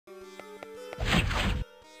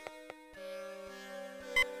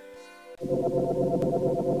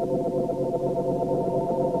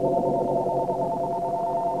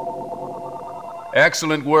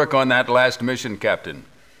Excellent work on that last mission, Captain.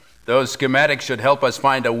 Those schematics should help us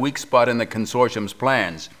find a weak spot in the Consortium's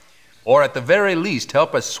plans, or at the very least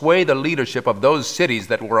help us sway the leadership of those cities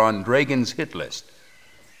that were on Dragon's hit list.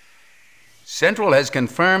 Central has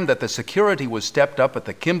confirmed that the security was stepped up at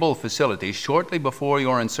the Kimball facility shortly before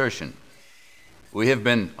your insertion. We have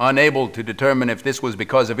been unable to determine if this was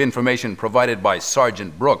because of information provided by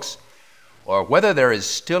Sergeant Brooks, or whether there is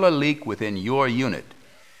still a leak within your unit.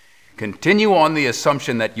 Continue on the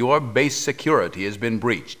assumption that your base security has been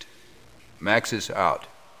breached. Max is out.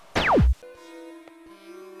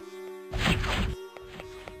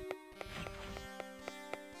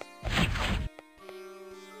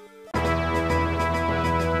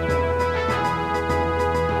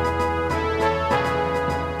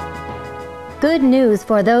 Good news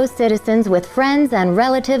for those citizens with friends and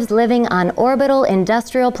relatives living on orbital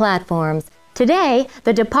industrial platforms. Today,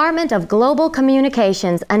 the Department of Global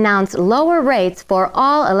Communications announced lower rates for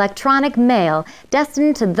all electronic mail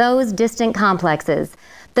destined to those distant complexes.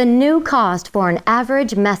 The new cost for an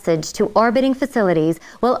average message to orbiting facilities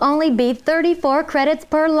will only be 34 credits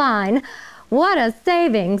per line. What a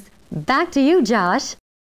savings! Back to you, Josh.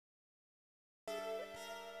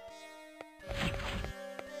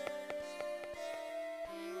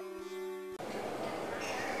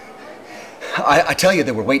 I tell you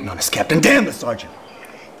they were waiting on us, Captain. Damn the Sergeant!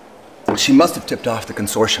 She must have tipped off the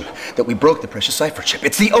Consortium that we broke the precious cipher chip.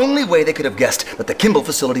 It's the only way they could have guessed that the Kimball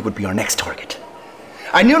facility would be our next target.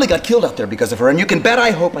 I nearly got killed out there because of her, and you can bet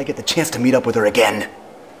I hope I get the chance to meet up with her again.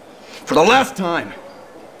 For the last time.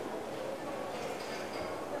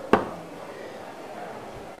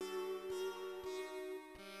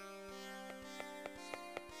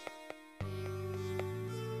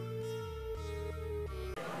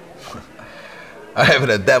 I haven't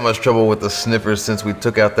had that much trouble with the sniffers since we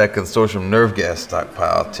took out that Consortium nerve gas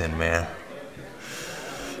stockpile, Tin Man.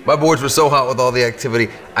 My boards were so hot with all the activity,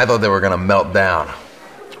 I thought they were gonna melt down.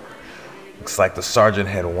 Looks like the Sergeant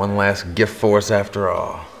had one last gift for us after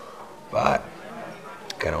all. But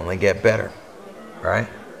it can only get better, right?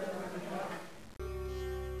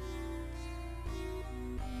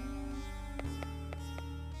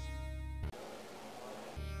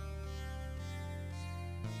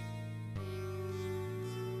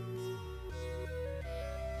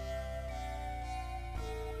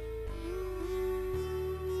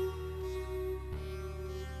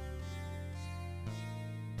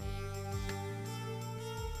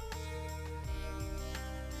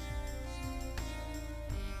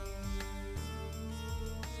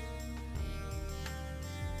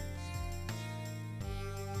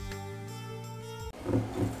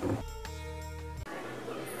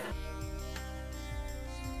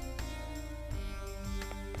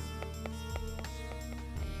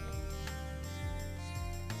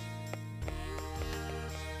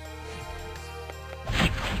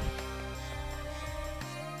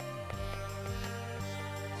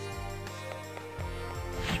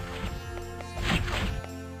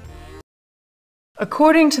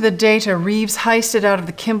 According to the data Reeves heisted out of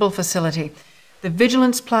the Kimball facility, the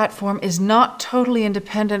Vigilance platform is not totally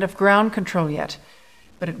independent of ground control yet,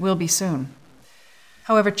 but it will be soon.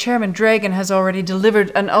 However, Chairman Dragon has already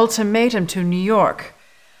delivered an ultimatum to New York.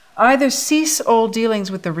 Either cease all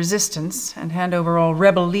dealings with the Resistance and hand over all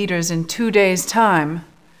rebel leaders in 2 days' time,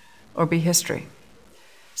 or be history.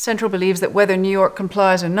 Central believes that whether New York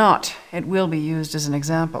complies or not, it will be used as an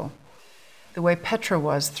example. The way Petra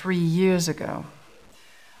was 3 years ago.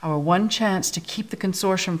 Our one chance to keep the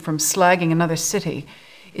Consortium from slagging another city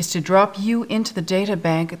is to drop you into the data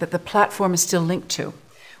bank that the platform is still linked to.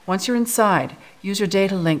 Once you're inside, use your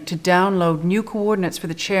data link to download new coordinates for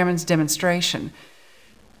the Chairman's demonstration.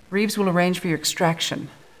 Reeves will arrange for your extraction.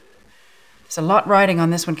 There's a lot riding on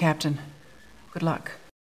this one, Captain. Good luck.